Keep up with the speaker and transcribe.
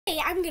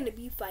Today I'm gonna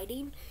be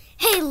fighting.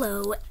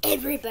 Hello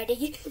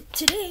everybody.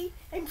 Today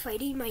I'm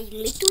fighting my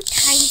little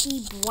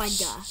tiny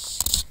brother.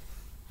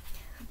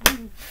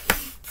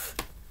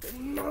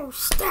 No,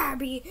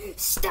 stabby,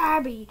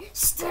 stabby,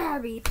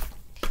 stabby.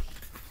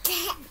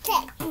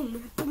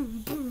 Boom,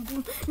 boom, boom,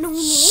 boom. No,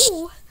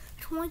 no.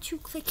 I don't want you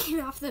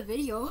clicking off the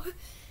video.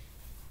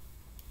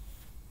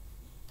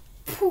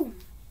 Boom.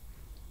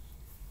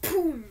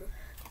 Boom.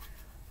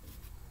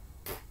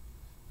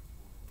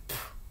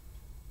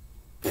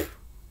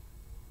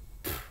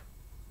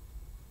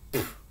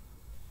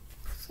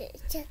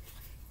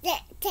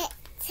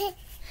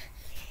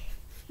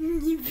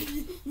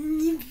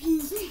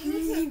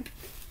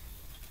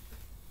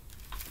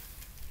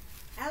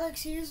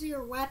 Alex, here's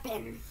your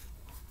weapon.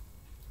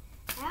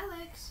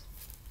 Alex.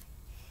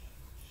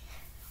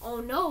 Oh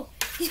no,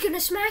 he's gonna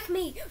smack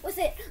me with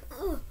it.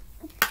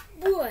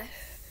 What?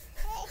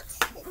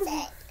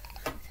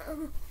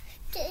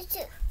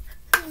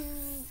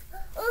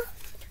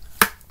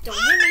 Don't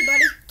hit me,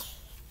 buddy.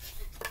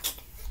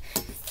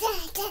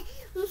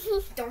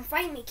 Don't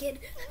fight me, kid.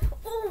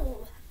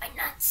 Oh, my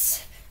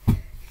nuts.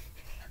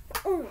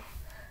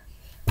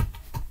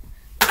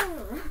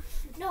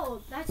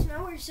 No, that's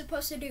not what you're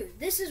supposed to do.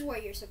 This is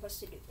what you're supposed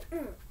to do.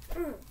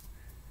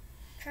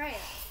 Try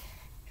it.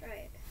 Try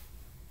it.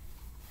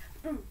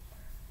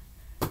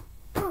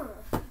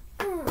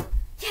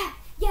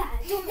 Yeah.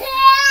 Don't.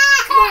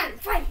 Come on,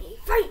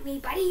 fight me,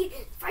 buddy.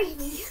 Fight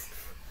me.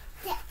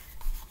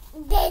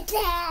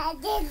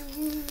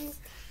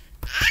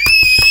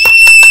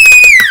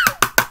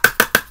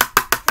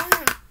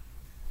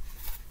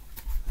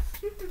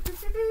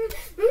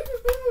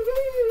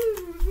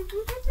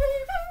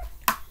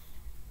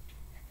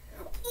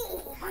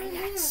 Oh, my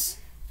nuts.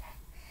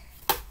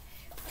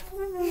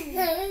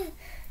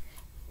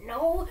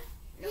 No.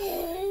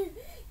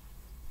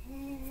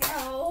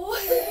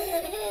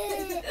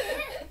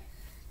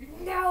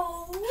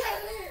 No.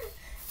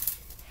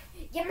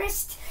 You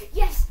missed.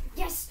 Yes.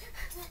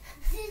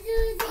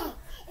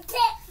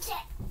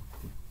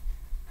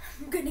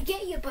 I'm gonna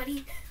get you,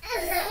 buddy.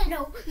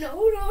 No.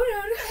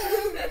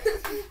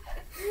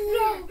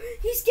 No,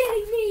 he's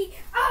getting me.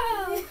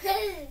 Oh,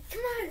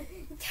 come on.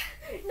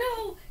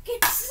 No,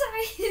 get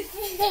aside.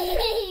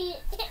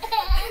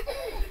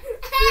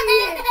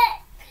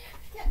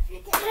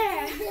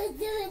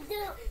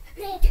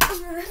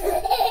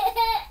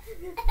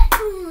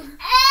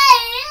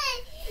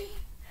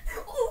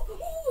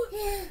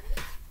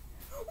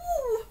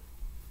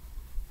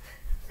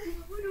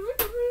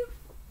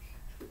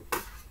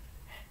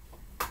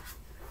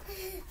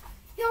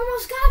 He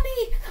almost got me.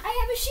 I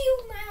have a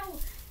shield now.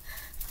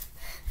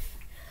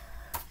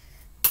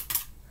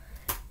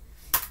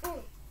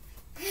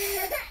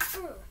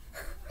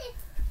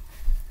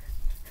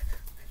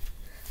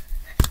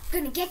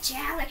 Gonna get you,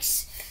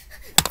 Alex.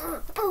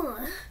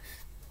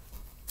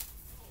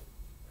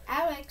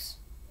 Alex.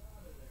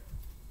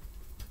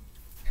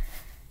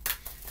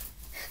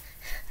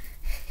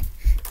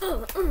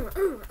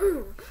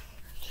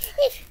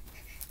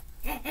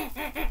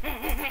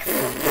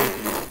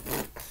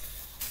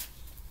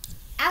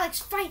 Alex,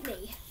 fight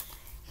me.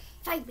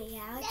 Fight me,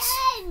 Alex.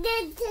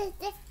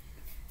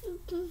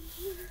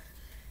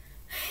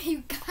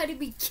 You gotta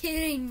be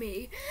kidding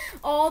me.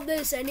 All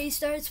this and he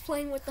starts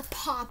playing with the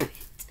puppet.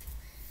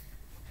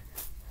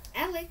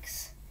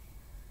 Alex.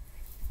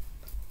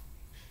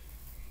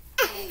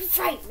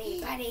 Fight me,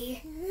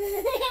 buddy.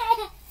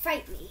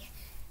 Fight me.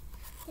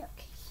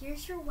 Look,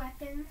 here's your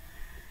weapon.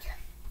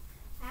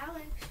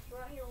 Alex, you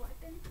want your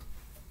weapon?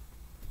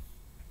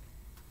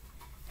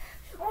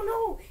 Oh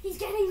no, he's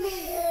getting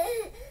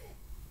me.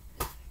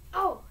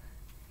 Oh,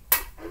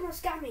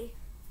 almost got me.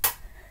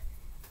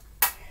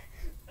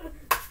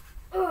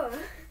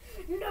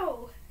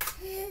 No.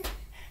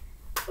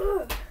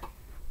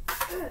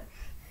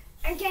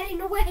 I'm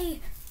getting away.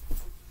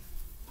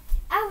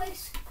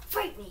 Alex,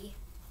 fight me.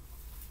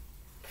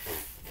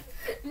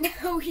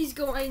 Now he's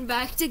going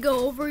back to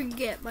go over and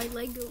get my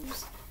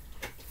Legos.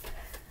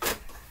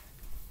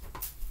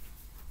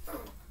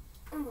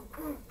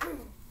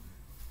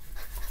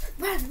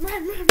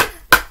 Run.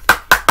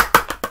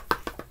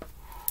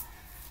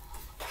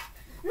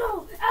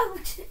 No,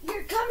 Alex,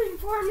 you're coming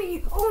for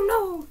me. Oh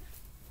no.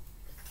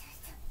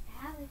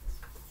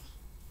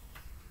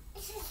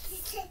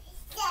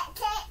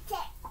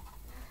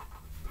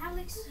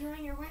 Alex, you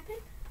want your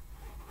weapon?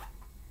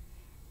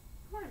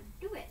 Come on,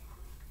 do it.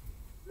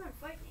 Come on,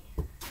 fight me.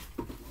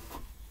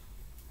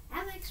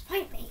 Alex,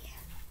 fight me.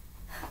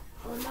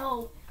 Oh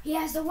no, he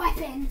has the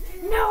weapon.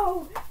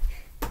 No!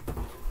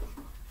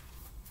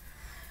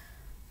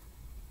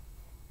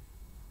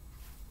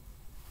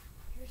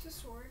 Here's the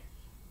sword.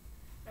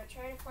 Now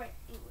try to fight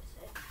me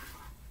with it.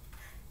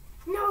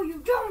 No,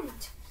 you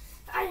don't!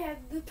 I have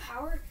the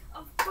power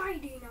of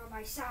fighting on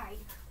my side.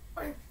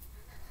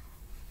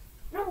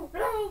 No,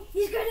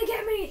 he's gonna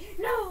get me.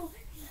 No.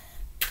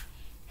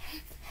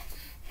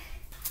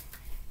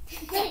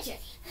 Gotcha.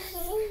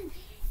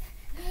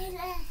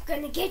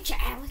 Gonna get you,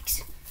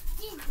 Alex.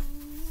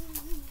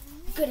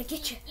 Gonna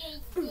get you.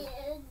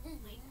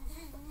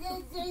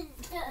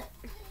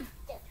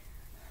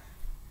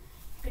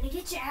 Gonna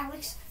get you,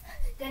 Alex.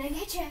 Gonna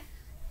get you.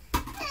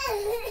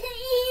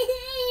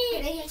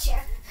 Gonna get you.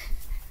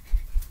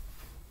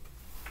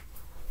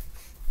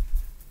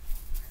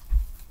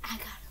 I got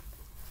him.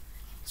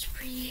 It's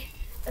pretty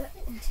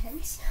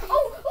intense.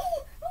 Oh,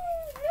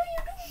 no you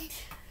don't.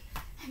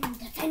 I'm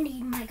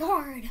defending my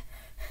guard.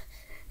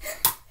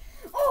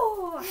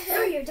 Oh,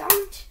 no you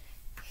don't.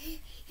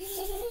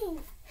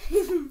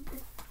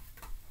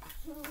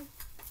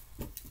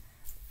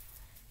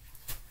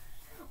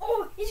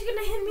 Oh, he's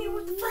gonna hit me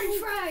with the French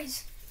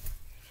fries.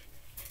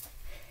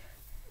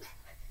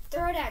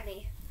 Throw it at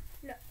me.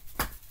 No.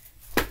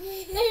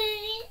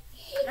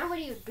 Now what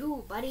do you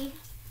do, buddy?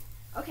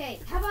 Okay,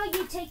 how about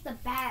you take the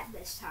bat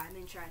this time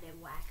and try to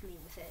whack me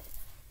with it?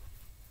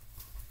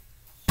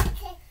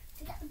 Okay,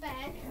 I got the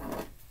bat.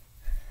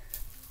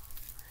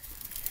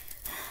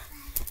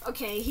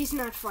 Okay, he's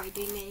not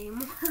fighting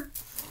anymore.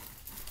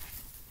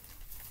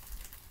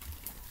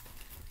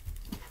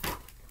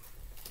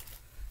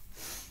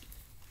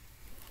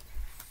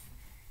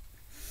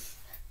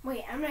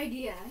 Wait, I have an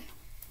idea.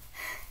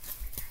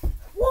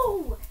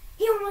 Whoa!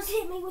 He almost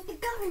hit me with the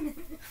gun!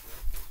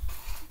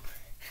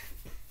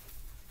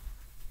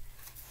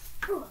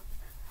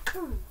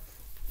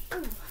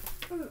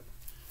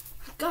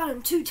 Got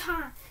him 2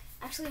 times.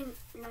 Actually,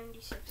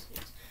 96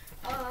 hits.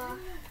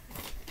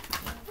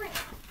 Frick, I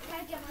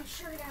gotta get my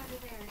shirt out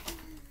of there.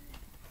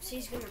 So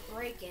he's gonna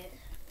break it.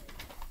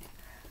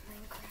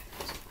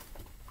 Minecraft.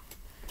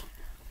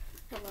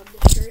 I love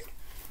this shirt.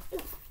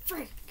 Oh,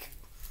 frick.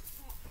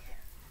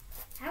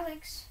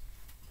 Alex.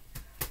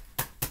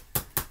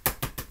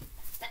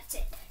 That's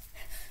it.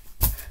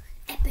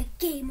 Epic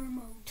gamer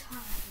mode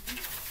time.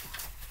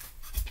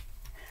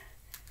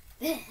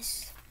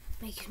 This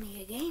makes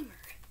me a gamer.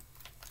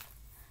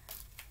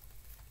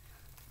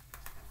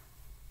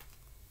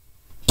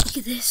 Look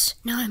at this.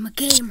 Now I'm a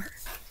gamer.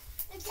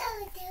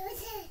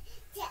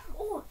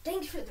 Oh,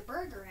 thanks for the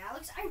burger,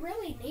 Alex. I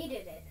really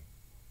needed it.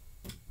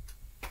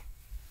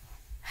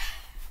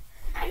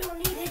 I don't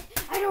need it.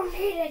 I don't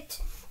need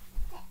it.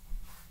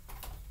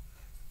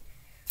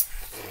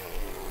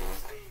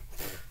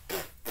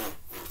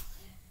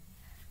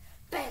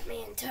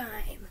 Batman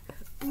time.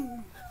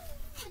 Boom.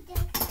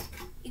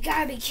 You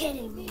gotta be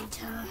kidding me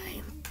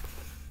time.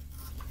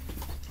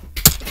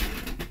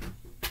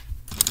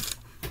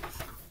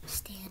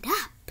 Stand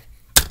up.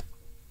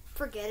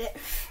 Forget it.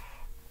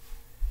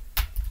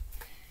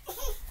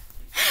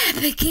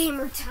 Epic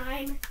gamer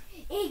time.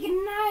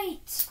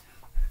 Ignite.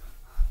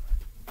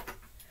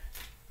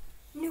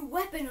 New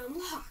weapon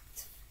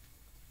unlocked.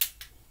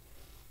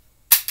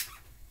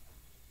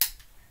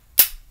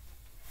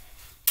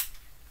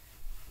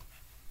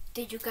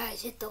 Did you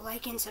guys hit the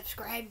like and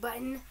subscribe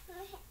button?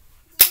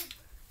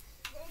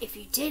 If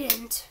you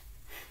didn't,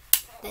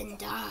 then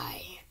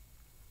die.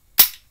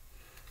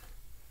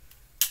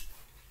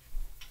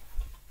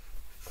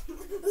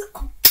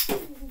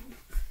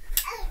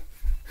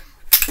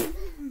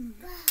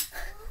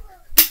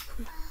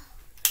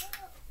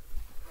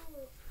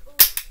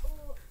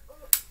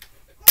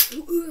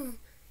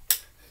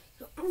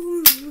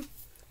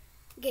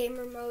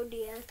 Gamer mode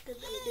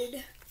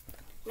deactivated.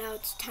 Now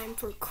it's time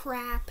for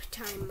crap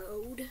time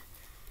mode.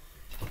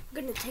 I'm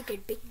gonna take a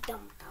big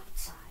dump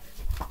outside.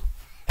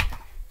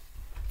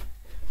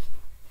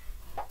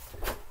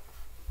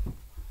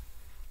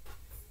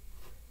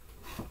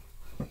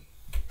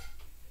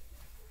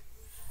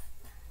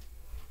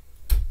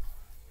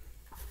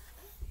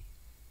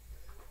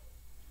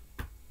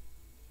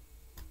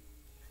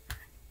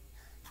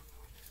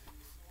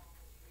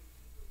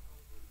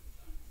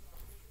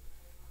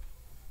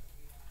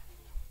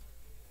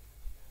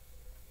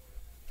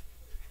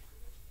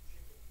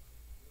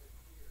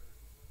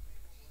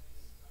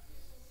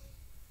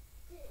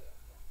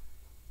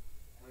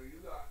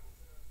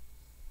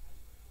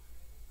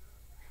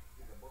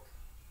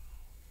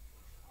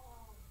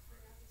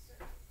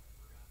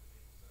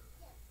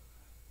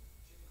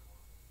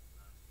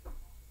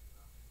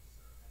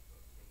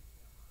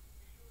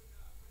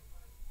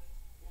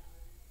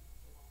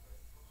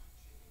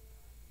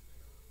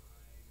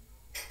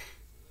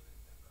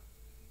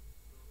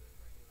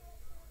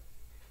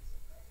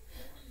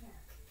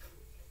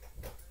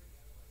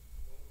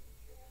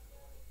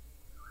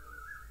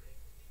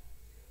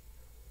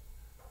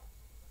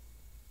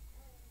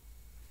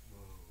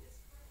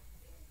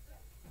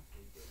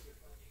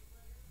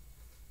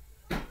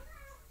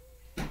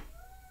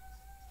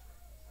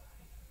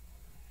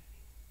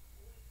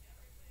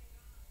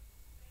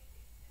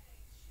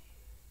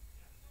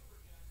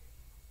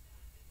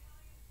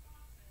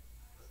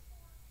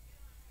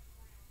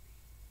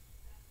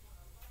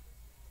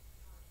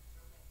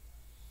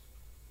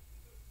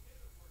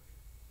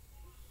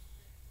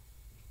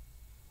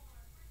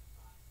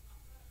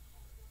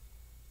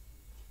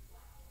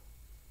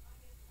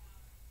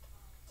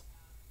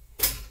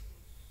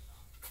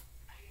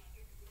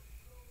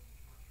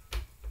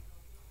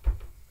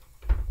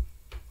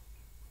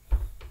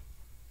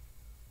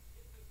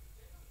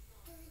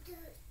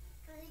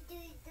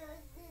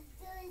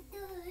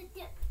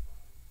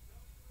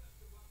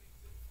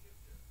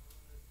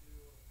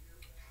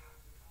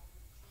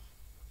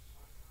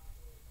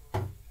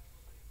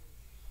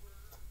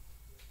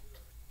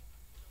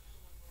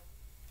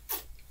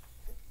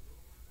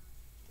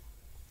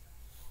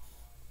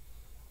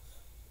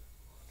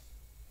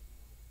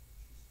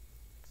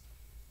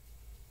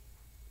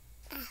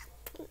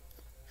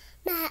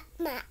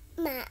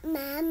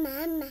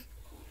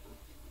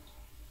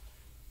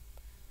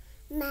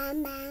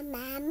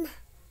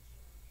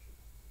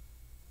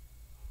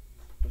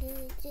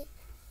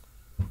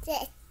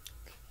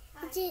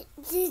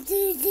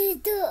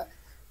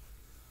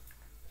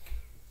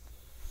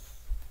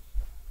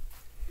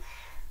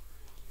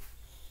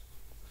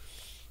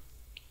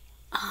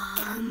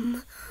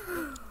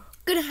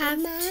 Gonna have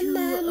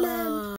to